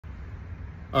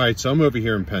All right, so I'm over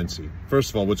here in Pensy.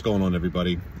 First of all, what's going on,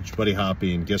 everybody? It's your buddy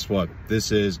Hoppy, and guess what?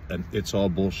 This is an It's All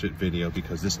Bullshit video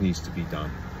because this needs to be done.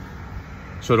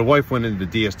 So the wife went into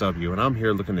the DSW, and I'm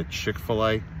here looking at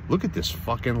Chick-fil-A. Look at this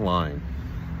fucking line.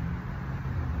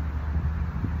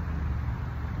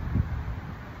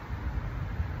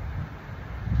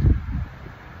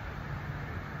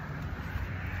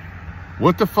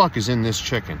 What the fuck is in this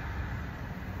chicken?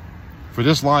 For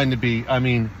this line to be, I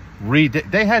mean,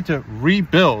 they had to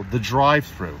rebuild the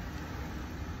drive-thru.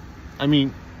 I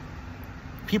mean,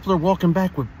 people are walking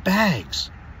back with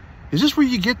bags. Is this where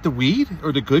you get the weed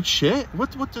or the good shit?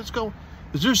 What does go?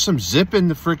 Is there some zip in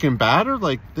the freaking batter?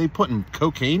 Like they putting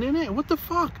cocaine in it? What the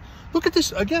fuck? Look at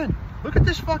this again. Look at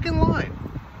this fucking line.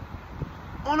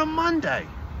 On a Monday.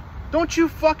 Don't you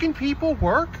fucking people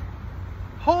work?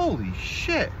 Holy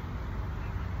shit.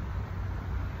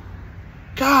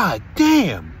 God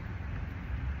damn.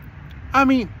 I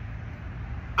mean,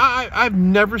 I've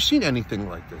never seen anything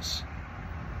like this.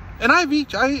 And I eat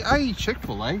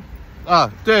Chick-fil-A.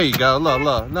 Ah, there you go. Look,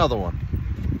 another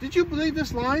one. Did you believe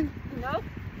this line? No.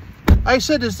 I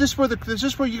said, is this where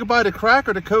you can buy the crack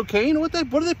or the cocaine? What are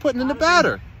they putting in the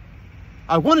batter?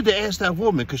 I wanted to ask that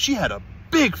woman because she had a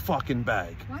big fucking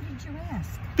bag. Why did you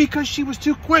ask? Because she was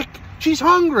too quick. She's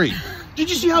hungry. Did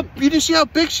you see how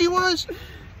big she was?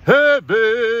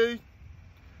 Heavy.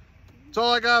 That's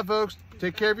all I got, folks.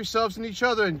 Take care of yourselves and each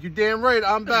other, and you're damn right,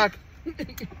 I'm back.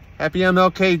 Happy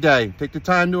MLK Day. Take the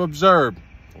time to observe.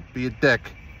 Don't be a dick.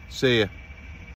 See ya.